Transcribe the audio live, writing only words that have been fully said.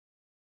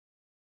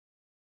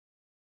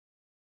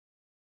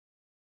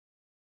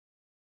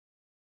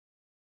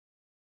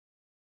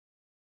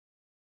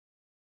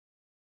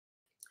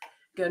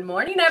Good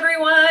morning,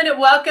 everyone.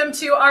 Welcome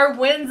to our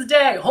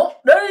Wednesday hump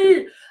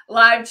day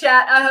live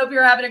chat. I hope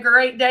you're having a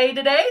great day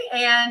today.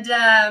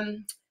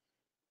 And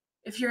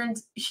if you're in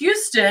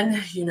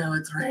Houston, you know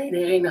it's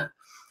raining.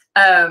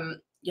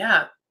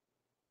 Yeah,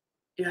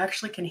 you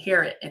actually can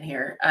hear it in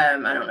here. I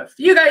don't know if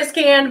you guys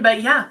can,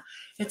 but yeah,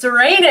 it's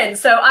raining.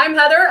 So I'm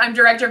Heather. I'm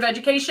Director of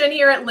Education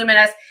here at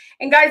Luminous.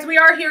 And guys, we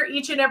are here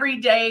each and every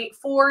day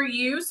for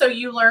you, so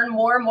you learn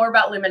more and more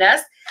about Luminous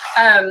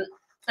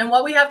and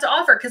what we have to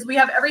offer, because we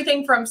have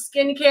everything from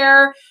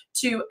skincare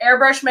to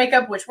airbrush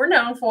makeup, which we're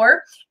known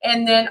for,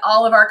 and then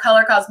all of our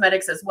color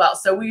cosmetics as well.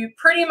 So we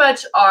pretty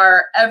much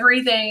are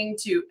everything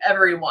to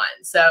everyone.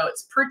 So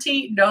it's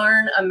pretty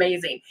darn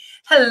amazing.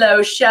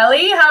 Hello,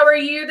 Shelly. How are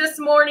you this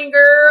morning,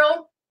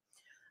 girl?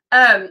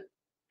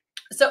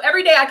 So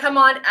every day I come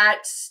on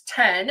at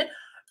 10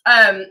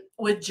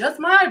 with just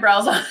my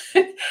eyebrows on,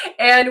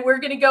 and we're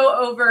going to go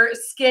over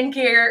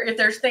skincare. If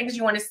there's things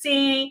you want to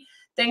see,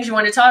 things you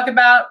want to talk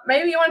about,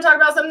 maybe you want to talk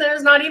about something that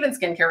is not even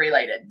skincare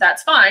related.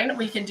 That's fine.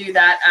 We can do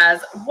that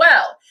as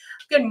well.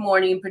 Good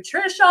morning,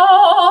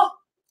 Patricia.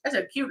 That's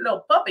a cute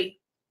little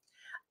puppy.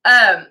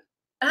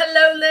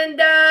 Hello,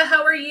 Linda.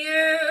 How are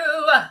you?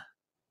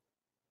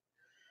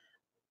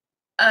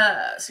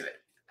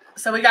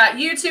 So we got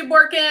YouTube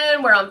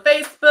working. We're on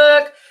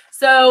Facebook.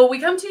 So we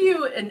come to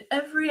you in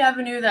every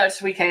avenue that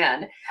we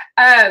can.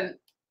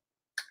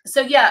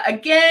 So yeah,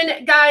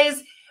 again,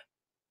 guys,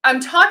 I'm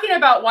talking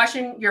about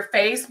washing your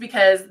face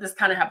because this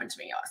kind of happened to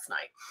me last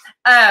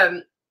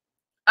night.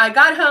 I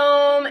got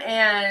home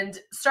and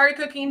started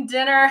cooking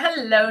dinner.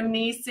 Hello,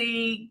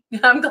 Nisi.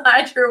 I'm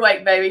glad you're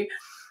awake, baby.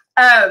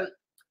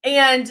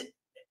 And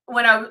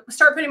when I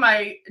start putting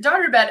my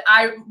daughter to bed,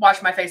 I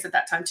wash my face at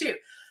that time too.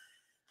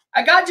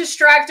 I got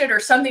distracted or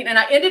something, and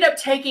I ended up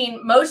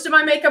taking most of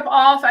my makeup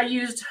off. I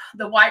used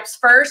the wipes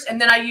first, and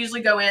then I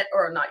usually go in,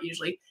 or not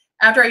usually,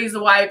 after I use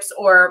the wipes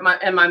or my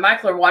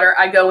micellar water,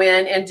 I go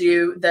in and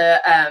do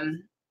the,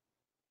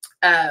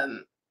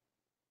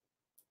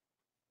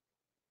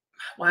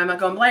 why am I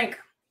going blank?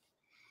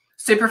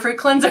 Superfruit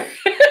cleanser.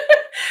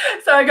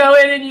 So I go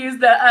in and use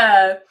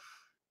the,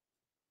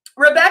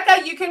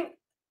 Rebecca, you can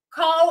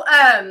call,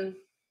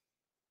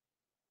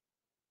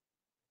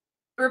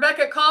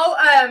 Rebecca, call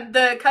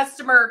the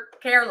customer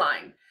care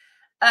line,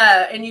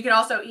 and you can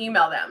also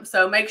email them.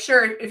 So make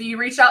sure if you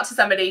reach out to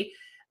somebody,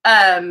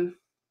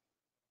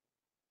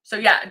 so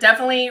yeah,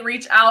 definitely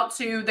reach out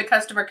to the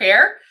customer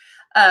care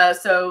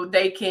so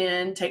they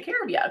can take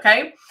care of you,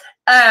 okay?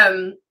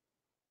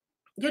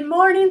 Good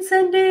morning,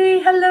 Cindy.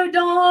 Hello,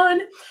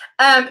 Dawn.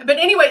 But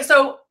anyway,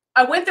 so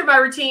I went through my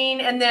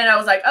routine, and then I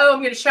was like, oh, I'm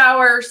going to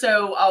shower,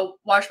 so I'll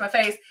wash my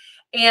face.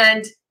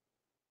 And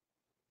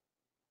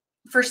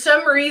for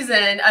some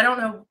reason, I don't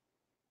know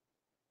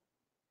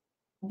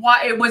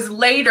why, it was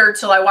later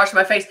till I washed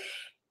my face.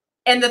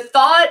 And the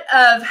thought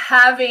of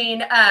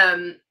having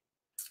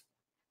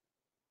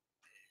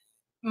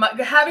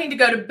having to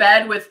go to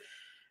bed with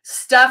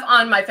stuff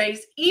on my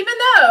face, even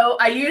though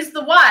I used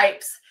the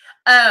wipes,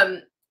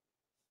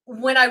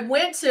 when I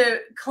went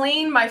to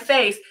clean my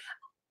face,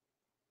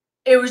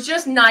 it was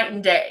just night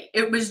and day.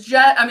 It was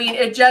just, I mean,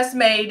 it just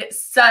made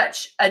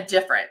such a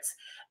difference.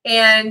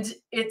 And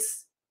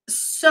it's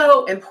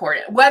so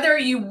important. Whether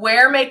you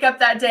wear makeup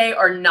that day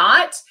or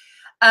not,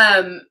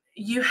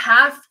 you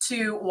have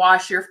to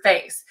wash your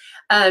face.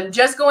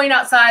 Just going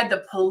outside,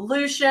 the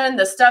pollution,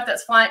 the stuff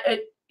that's flying,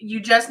 you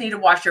just need to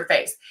wash your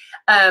face.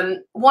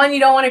 One,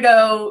 you don't want to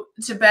go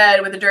to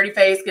bed with a dirty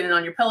face, getting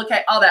on your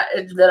pillowcase, all that.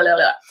 Blah, blah,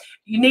 blah.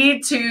 You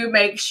need to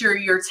make sure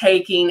you're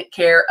taking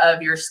care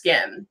of your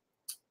skin.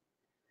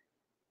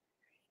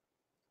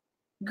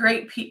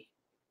 Great.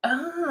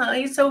 Oh,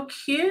 he's so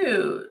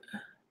cute.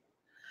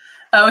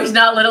 Oh, he's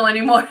not little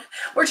anymore.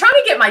 We're trying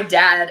to get my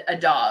dad a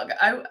dog.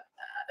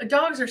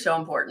 Dogs are so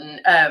important.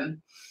 I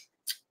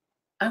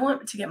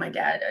want to get my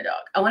dad a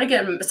dog. I want to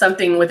get him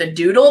something with a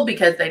doodle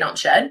because they don't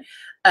shed.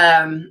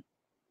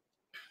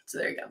 So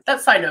there you go.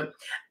 That's side note.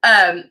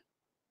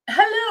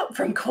 Hello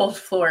from cold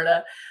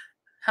Florida.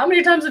 How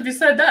many times have you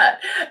said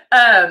that?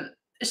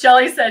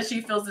 Shelly says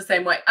she feels the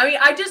same way. I mean,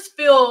 I just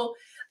feel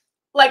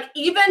like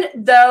even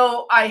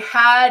though I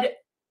had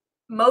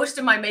most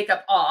of my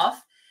makeup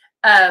off,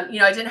 you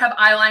know, I didn't have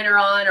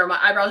eyeliner on or my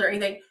eyebrows or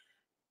anything,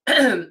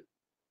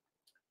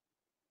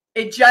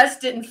 it just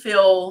didn't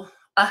feel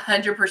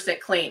 100%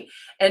 clean.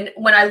 And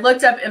when I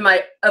looked up in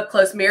my up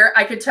close mirror,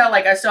 I could tell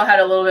like I still had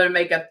a little bit of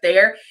makeup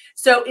there.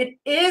 So it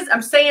is,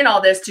 I'm saying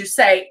all this to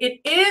say it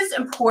is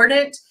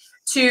important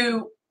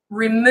to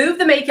remove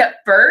the makeup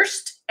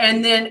first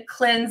and then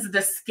cleanse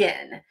the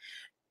skin.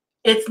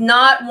 It's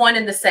not one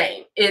and the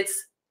same. It's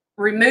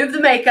remove the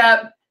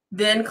makeup,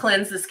 then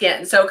cleanse the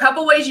skin. So a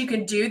couple ways you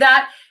can do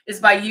that is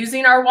by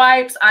using our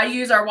wipes. I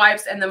use our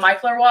wipes and the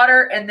micellar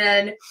water, and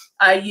then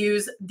I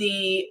use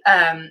the, oh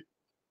my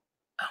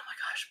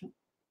gosh,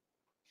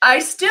 I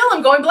still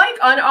am going blank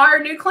on our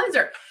new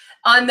cleanser,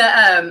 on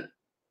the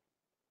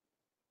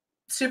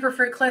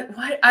superfruit cleanse.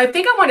 What? I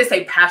think I want to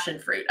say passion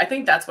fruit. I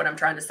think that's what I'm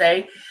trying to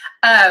say.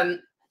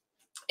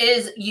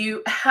 is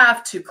you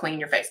have to clean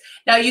your face.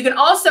 Now you can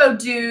also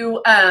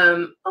do,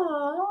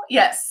 oh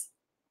yes,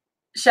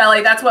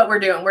 Shelly, that's what we're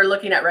doing. We're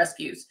looking at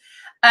rescues.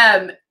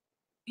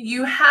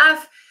 You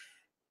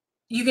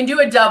can do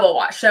a double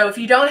wash. So if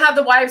you don't have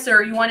the wipes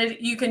or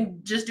you can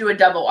just do a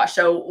double wash.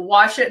 So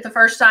wash it the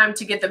first time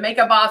to get the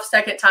makeup off,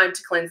 second time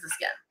to cleanse the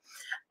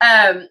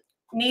skin.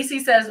 Nisi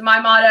says, my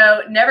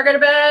motto, never go to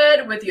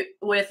bed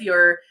with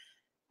your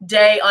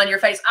day on your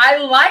face. I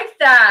like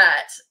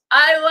that.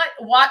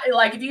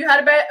 Like if you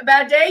had a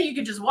bad day, you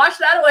could just wash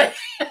that away.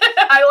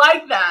 I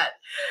like that.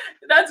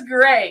 That's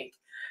great.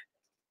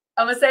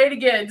 I'm going to say it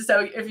again.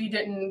 So if you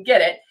didn't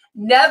get it,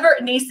 never,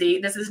 Nisi,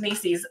 this is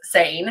Nisi's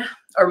saying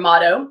or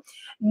motto,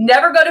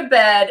 never go to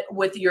bed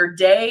with your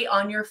day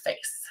on your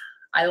face.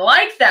 I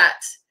like that.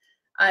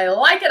 I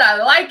like it. I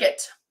like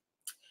it.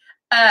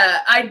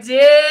 I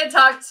did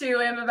talk to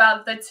him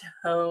about the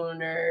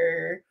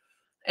toner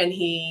and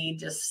he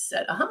just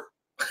said, uh-huh.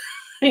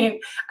 I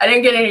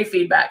didn't get any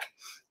feedback,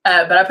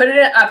 but I put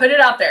it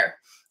out there.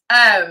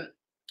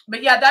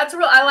 But yeah,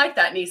 I like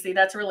that, Nisi.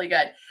 That's really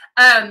good.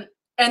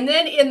 And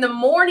then in the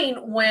morning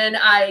when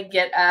I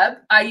get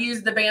up, I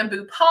use the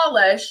bamboo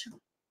polish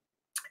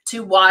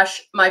to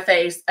wash my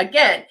face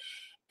again.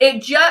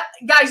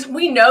 Guys,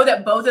 we know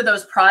that both of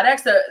those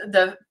products,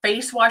 the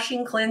face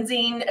washing,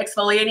 cleansing,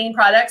 exfoliating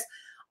products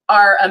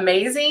are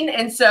amazing.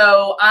 And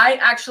so I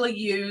actually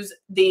use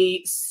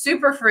the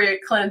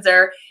Superfruit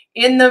cleanser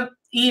in the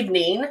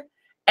evening,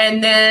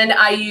 and then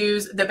I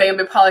use the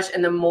bamboo polish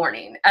in the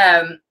morning.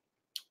 And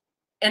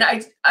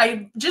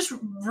I just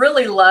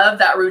really love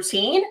that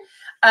routine.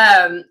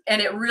 And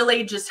it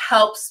really just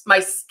helps my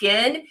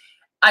skin.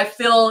 I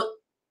feel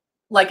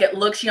like it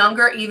looks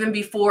younger even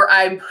before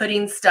I'm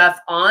putting stuff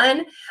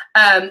on.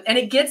 And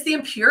it gets the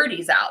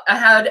impurities out. I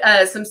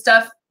had some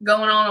stuff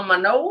going on my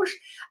nose.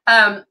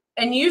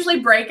 And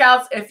usually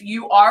breakouts, if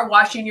you are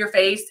washing your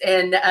face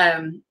and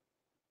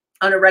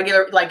on a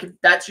regular, like if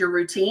that's your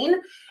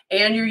routine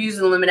and you're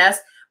using Luminous,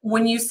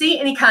 when you see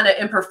any kind of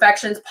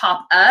imperfections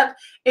pop up,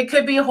 it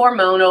could be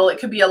hormonal, it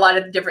could be a lot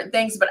of different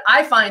things. But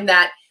I find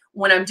that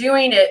when I'm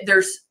doing it,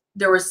 there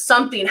was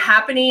something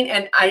happening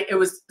and it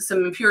was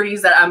some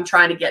impurities that I'm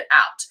trying to get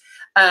out.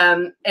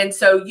 And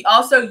so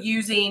also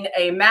using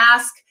a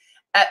mask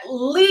at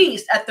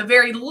the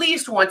very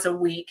least once a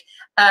week.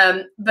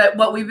 But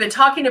what we've been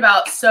talking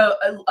about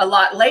a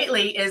lot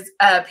lately is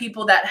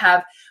people that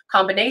have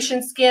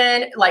combination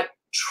skin, like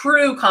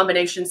true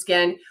combination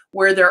skin,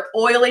 where they're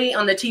oily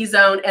on the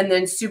T-zone and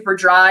then super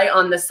dry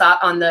on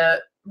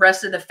the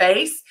rest of the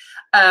face,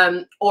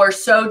 or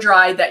so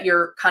dry that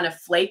you're kind of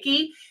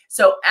flaky.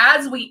 So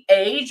as we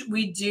age,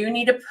 we do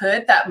need to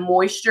put that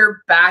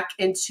moisture back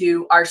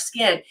into our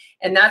skin.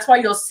 And that's why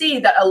you'll see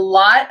that a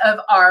lot of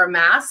our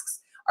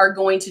masks are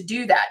going to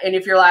do that. And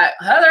if you're like,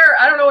 Heather,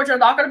 I don't know what you're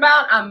talking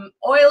about, I'm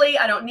oily,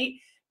 I don't need,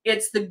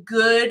 it's the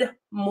good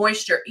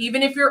moisture.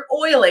 Even if you're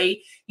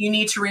oily, you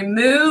need to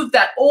remove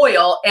that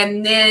oil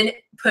and then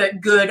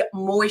put good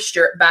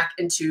moisture back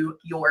into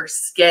your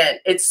skin.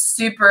 It's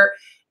super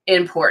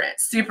important,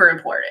 super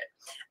important.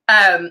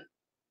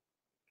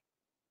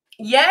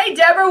 Yay,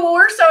 Deborah, well,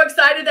 we're so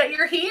excited that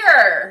you're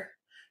here.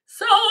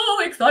 So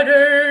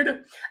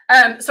excited.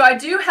 So I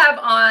do have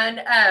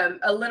on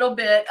a little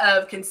bit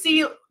of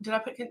conceal.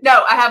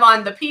 No, I have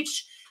on the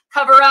peach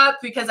cover up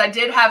because I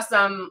did have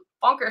some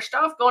bonker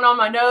stuff going on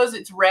my nose.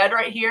 It's red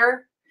right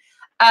here.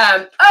 Oh,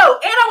 and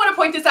I want to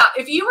point this out.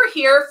 If you were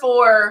here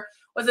for,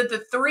 was it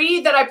the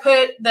 3 that I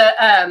put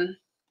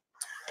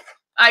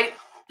I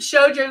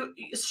showed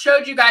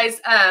you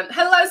guys,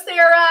 hello,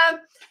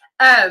 Sarah.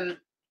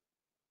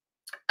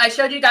 I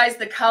showed you guys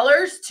the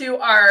colors to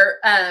our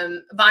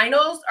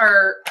vinyls,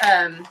 our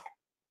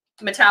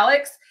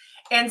metallics.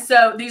 And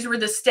so these were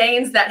the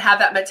stains that have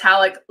that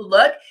metallic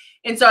look.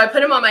 And so I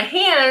put them on my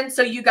hand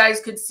so you guys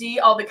could see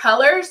all the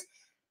colors.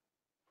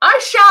 I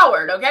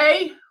showered,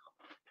 okay?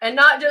 And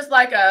not just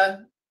like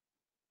a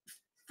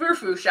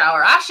foo-foo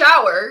shower. I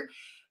showered.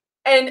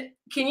 And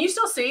can you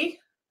still see?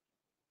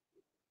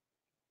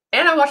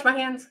 And I washed my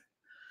hands.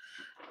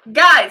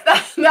 Guys,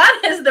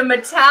 that is the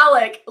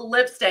metallic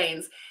lip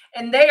stains.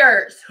 And they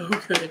are so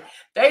good.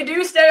 They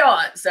do stay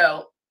on.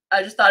 So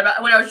I just thought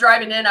about when I was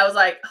driving in, I was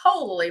like,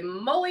 holy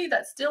moly,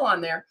 that's still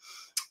on there.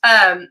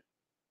 I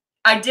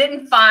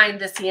didn't find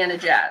the Sienna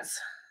Jazz.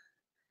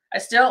 I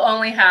still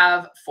only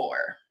have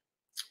 4.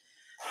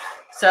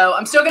 So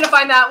I'm still going to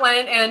find that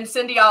one. And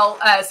Cindy, I'll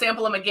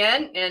sample them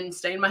again and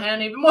stain my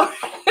hand even more.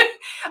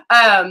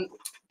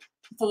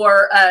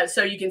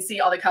 So you can see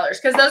all the colors.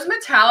 Because those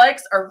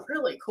metallics are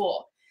really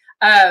cool.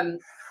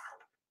 And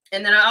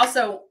then I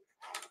also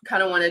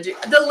kind of want to do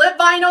the lip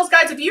vinyls,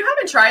 guys. If you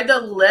haven't tried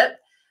the lip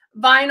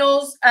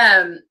vinyls,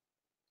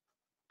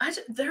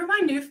 they're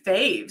my new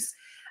faves.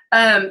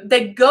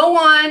 They go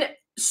on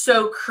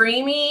so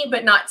creamy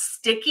but not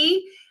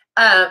sticky,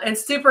 and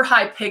super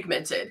high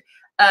pigmented.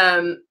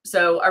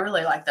 So I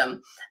really like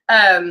them.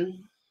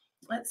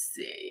 Let's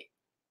see.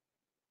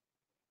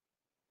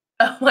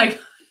 Oh my God.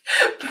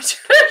 Patricia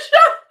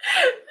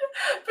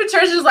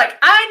Patricia's like,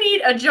 I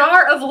need a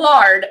jar of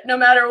lard no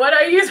matter what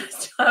I use with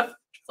stuff.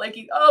 It's like,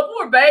 oh,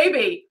 poor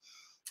baby.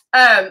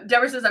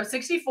 Deborah says, I'm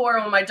 64.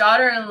 When my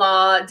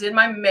daughter-in-law did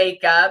my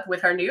makeup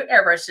with her new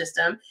airbrush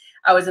system,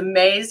 I was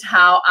amazed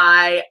how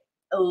I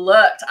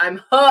looked.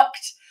 I'm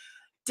hooked.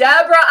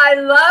 Deborah, I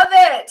love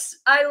it.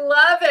 I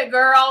love it,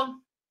 girl.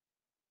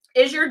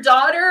 Is your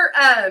daughter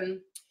a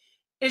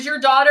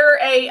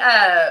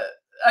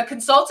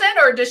consultant,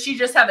 or does she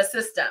just have a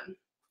system?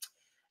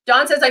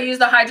 Dawn says, I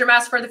used the Hydra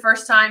Mask for the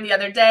first time the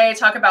other day.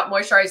 Talk about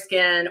moisturized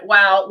skin.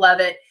 Wow,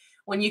 love it.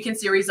 When you can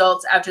see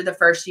results after the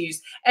first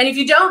use. And if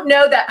you don't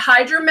know, that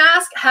Hydra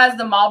Mask has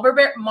the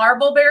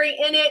marbleberry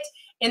in it,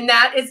 and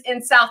that is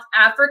in South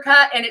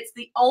Africa. And it's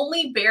the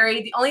only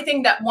berry, the only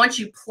thing that once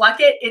you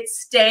pluck it, it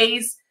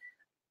stays,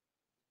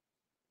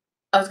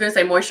 I was going to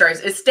say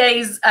moisturized. It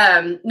stays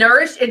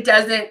nourished. It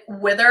doesn't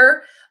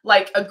wither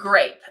like a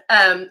grape.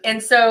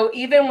 And so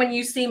even when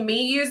you see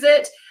me use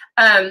it,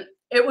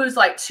 it was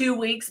like 2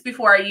 weeks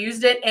before I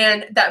used it.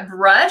 And that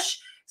brush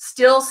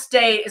still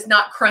is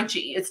not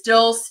crunchy. It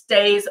still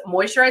stays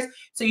moisturized.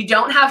 So you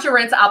don't have to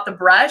rinse out the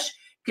brush,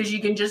 because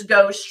you can just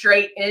go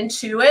straight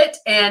into it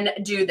and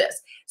do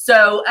this.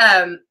 So,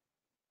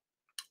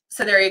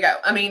 so there you go.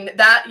 I mean,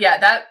 that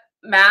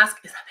mask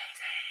is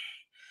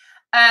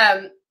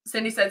amazing.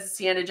 Cindy says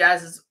Sienna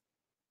Jazz is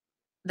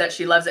that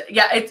she loves it.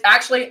 Yeah, it's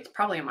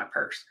probably in my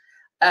purse.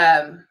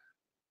 So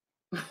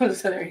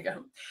there you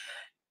go.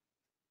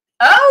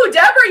 Oh,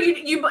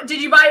 Deborah,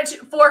 did you buy it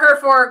for her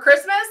for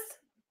Christmas?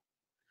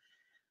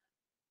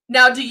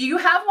 Now, do you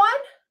have one?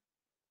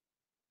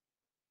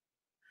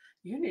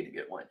 You need to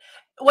get one.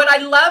 What I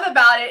love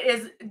about it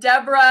is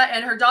Deborah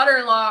and her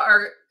daughter-in-law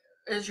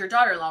is your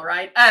daughter-in-law,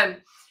 right?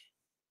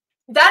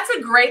 That's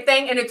a great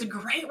thing, and it's a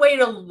great way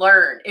to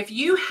learn. If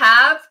you're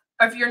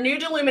new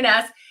to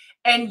Luminous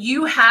and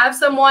you have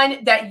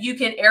someone that you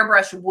can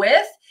airbrush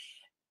with,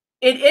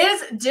 it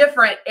is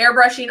different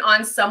airbrushing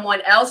on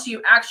someone else.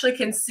 You actually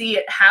can see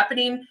it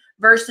happening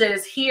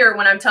versus here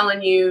when I'm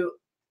telling you,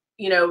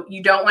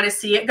 you don't want to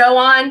see it go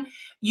on.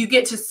 You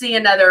get to see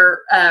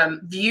another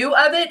view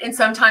of it, and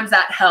sometimes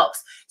that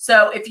helps.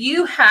 So if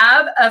you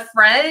have a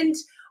friend,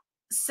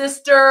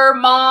 sister,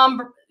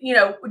 mom,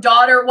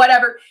 daughter,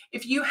 whatever,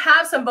 if you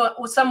have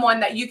someone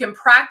that you can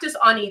practice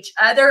on each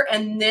other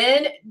and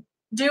then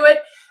do it,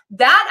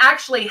 that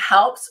actually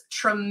helps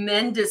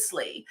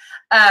tremendously,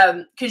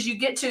 because you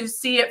get to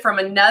see it from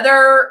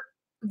another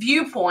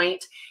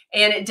viewpoint,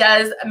 and it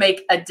does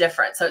make a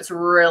difference. So it's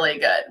really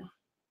good.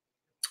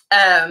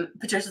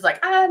 Patricia's like,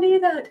 I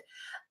need that.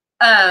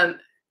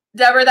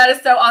 Deborah, that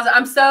is so awesome.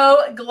 I'm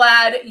so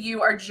glad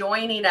you are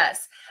joining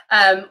us.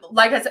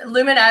 Like I said,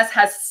 Luminous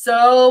has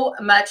so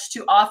much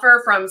to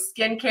offer, from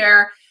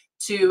skincare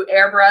to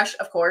airbrush,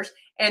 of course,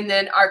 and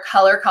then our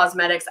color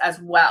cosmetics as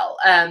well.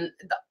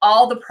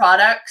 All the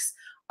products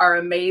are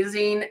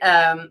amazing.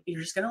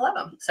 You're just going to love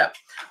them. So,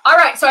 all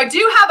right. So I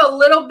do have a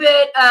little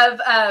bit of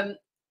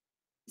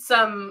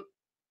some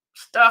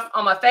stuff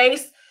on my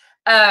face.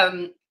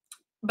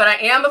 But I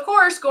am, of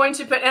course, going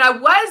to put, and I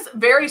was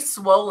very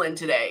swollen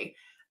today.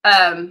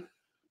 I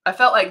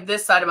felt like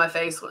this side of my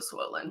face was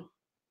swollen.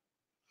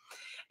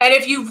 And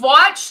if you've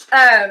watched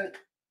my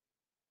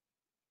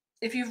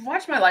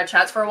live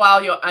chats for a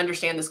while, you'll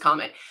understand this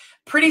comment.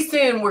 Pretty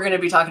soon, we're going to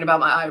be talking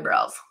about my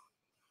eyebrows,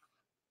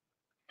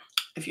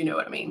 if you know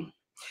what I mean.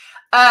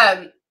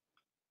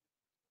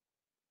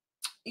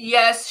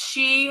 Yes,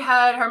 she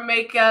had her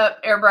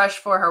makeup airbrush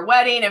for her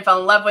wedding and fell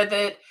in love with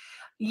it.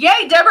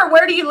 Yay, Deborah,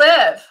 where do you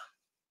live?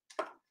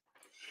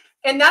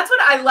 And that's what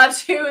I love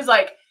too, is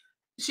like,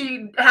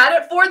 she had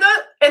it for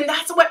and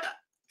that's what,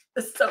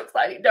 it's so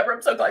exciting. Deborah,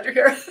 I'm so glad you're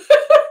here.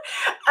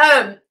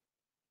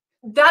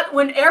 That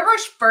when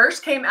airbrush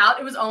first came out,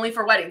 it was only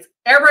for weddings.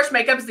 Airbrush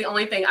makeup is the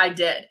only thing I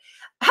did.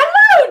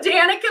 Hello,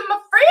 Danica, my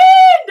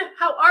friend.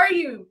 How are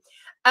you?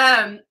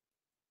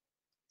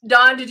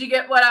 Dawn, did you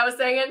get what I was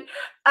saying?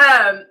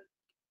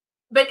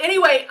 But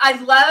anyway,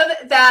 I love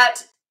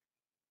that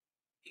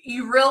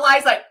you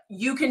realize like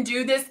you can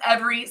do this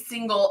every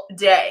single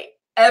day.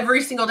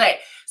 Every single day.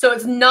 So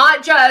it's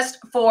not just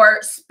for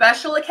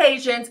special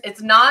occasions.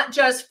 It's not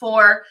just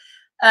for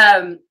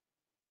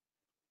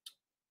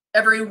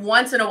every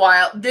once in a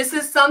while. This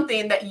is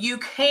something that you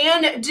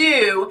can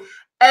do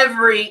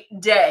every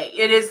day.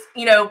 It is,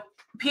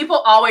 people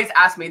always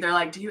ask me, they're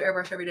like, do you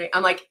airbrush every day?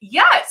 I'm like,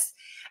 yes.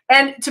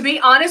 And to be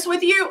honest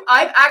with you,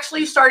 I've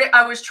actually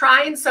I was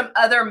trying some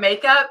other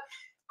makeup,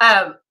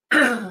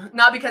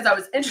 not because I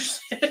was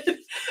interested,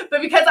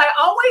 but because I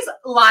always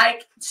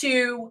like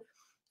to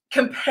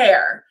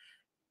compare.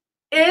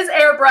 Is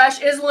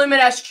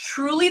Luminous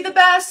truly the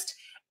best?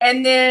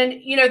 And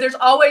then, there's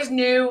always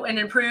new and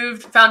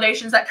improved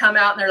foundations that come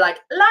out and they're like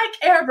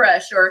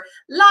airbrush or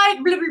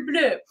like blah,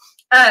 blah,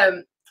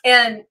 blah.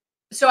 And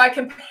so I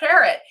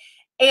compare it.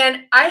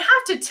 And I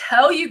have to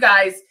tell you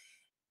guys,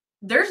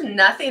 there's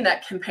nothing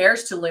that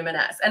compares to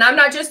Luminous. And I'm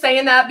not just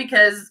saying that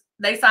because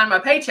they sign my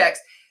paychecks.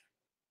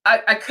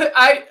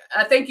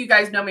 I think you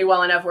guys know me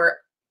well enough where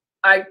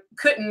I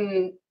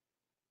couldn't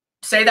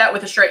say that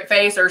with a straight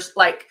face or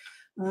like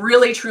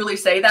really truly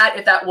say that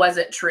if that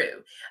wasn't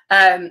true.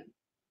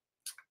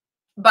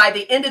 By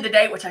the end of the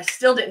day, which I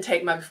still didn't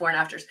take my before and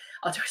afters,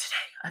 I'll do it today.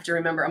 I have to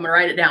remember, I'm going to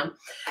write it down.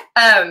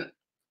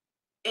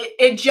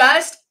 It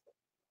just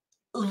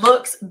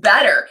looks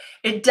better.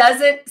 It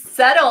doesn't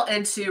settle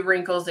into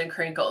wrinkles and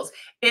crinkles.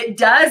 It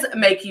does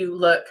make you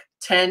look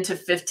 10 to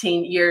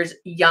 15 years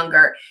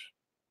younger.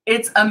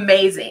 It's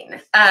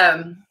amazing.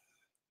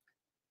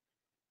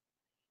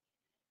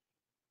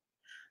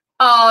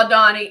 Oh,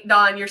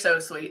 Dawn, you're so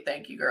sweet.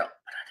 Thank you, girl.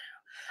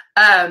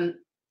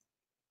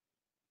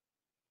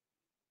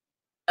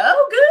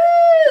 Oh,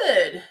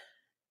 good.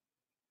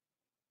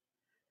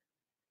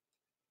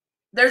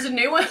 There's a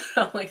new one.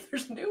 I'm like,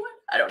 there's a new one.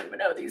 I don't even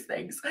know these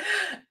things.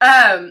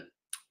 But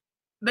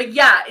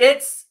yeah,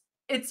 it's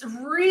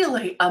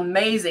really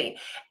amazing.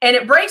 And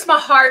it breaks my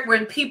heart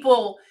when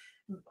people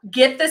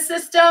get the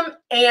system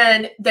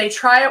and they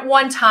try it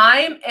one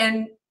time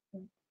and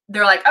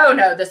they're like, oh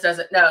no, this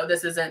isn't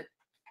it.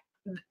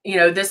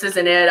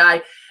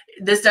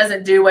 This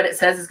doesn't do what it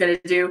says it's going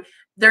to do.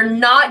 They're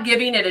not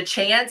giving it a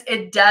chance.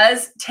 It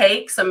does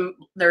take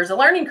there's a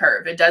learning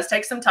curve. It does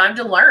take some time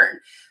to learn.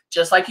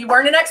 Just like you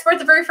weren't an expert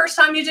the very first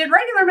time you did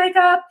regular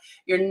makeup,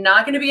 you're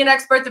not going to be an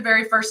expert the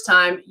very first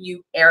time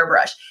you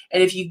airbrush.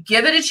 And if you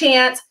give it a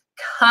chance,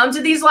 come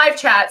to these live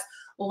chats,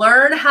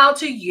 learn how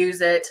to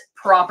use it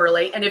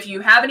properly. And if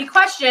you have any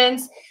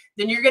questions,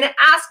 then you're going to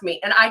ask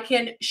me and I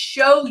can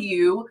show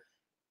you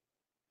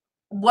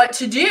what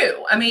to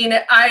do. I mean,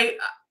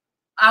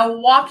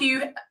 I'll walk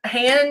you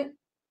hand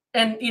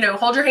and,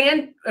 hold your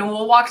hand and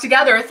we'll walk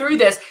together through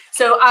this.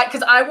 So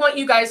because I want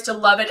you guys to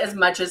love it as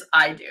much as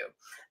I do.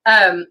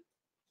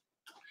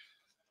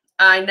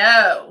 I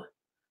know.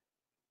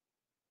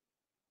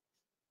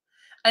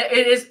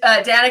 It is,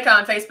 Danica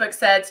on Facebook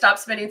said, stop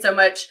spending so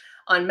much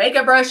on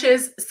makeup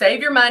brushes,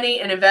 save your money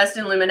and invest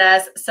in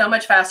Luminous. So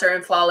much faster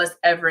and flawless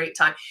every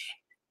time.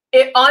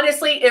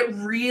 Honestly, it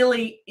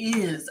really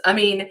is. I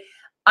mean,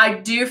 I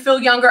do feel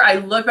younger. I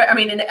look back. I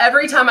mean, and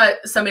every time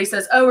somebody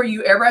says, oh, are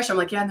you airbrush? I'm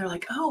like, yeah. And they're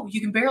like, oh, you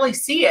can barely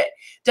see it.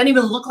 Doesn't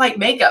even look like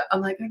makeup.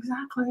 I'm like,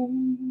 exactly.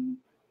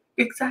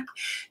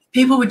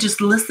 People would just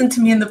listen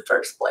to me in the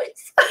first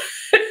place.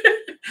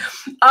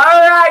 All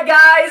right,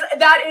 guys,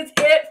 that is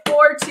it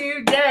for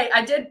today.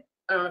 I don't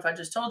know if I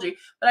just told you,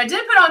 but I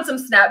did put on some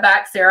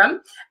Snapback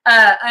Serum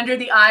under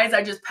the eyes.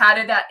 I just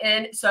patted that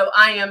in. So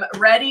I am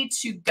ready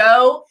to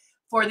go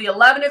for the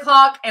 11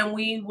 o'clock and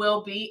we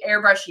will be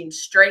airbrushing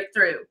straight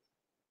through.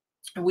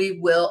 We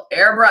will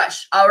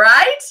airbrush. All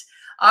right.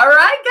 All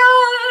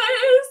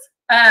right,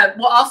 guys.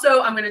 Well,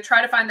 also, I'm going to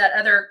try to find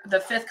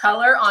the fifth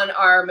color on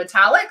our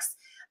metallics.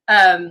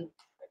 And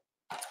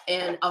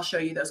I'll show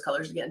you those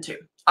colors again too.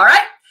 All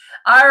right.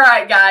 All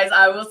right, guys.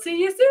 I will see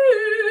you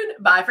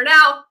soon. Bye for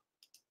now.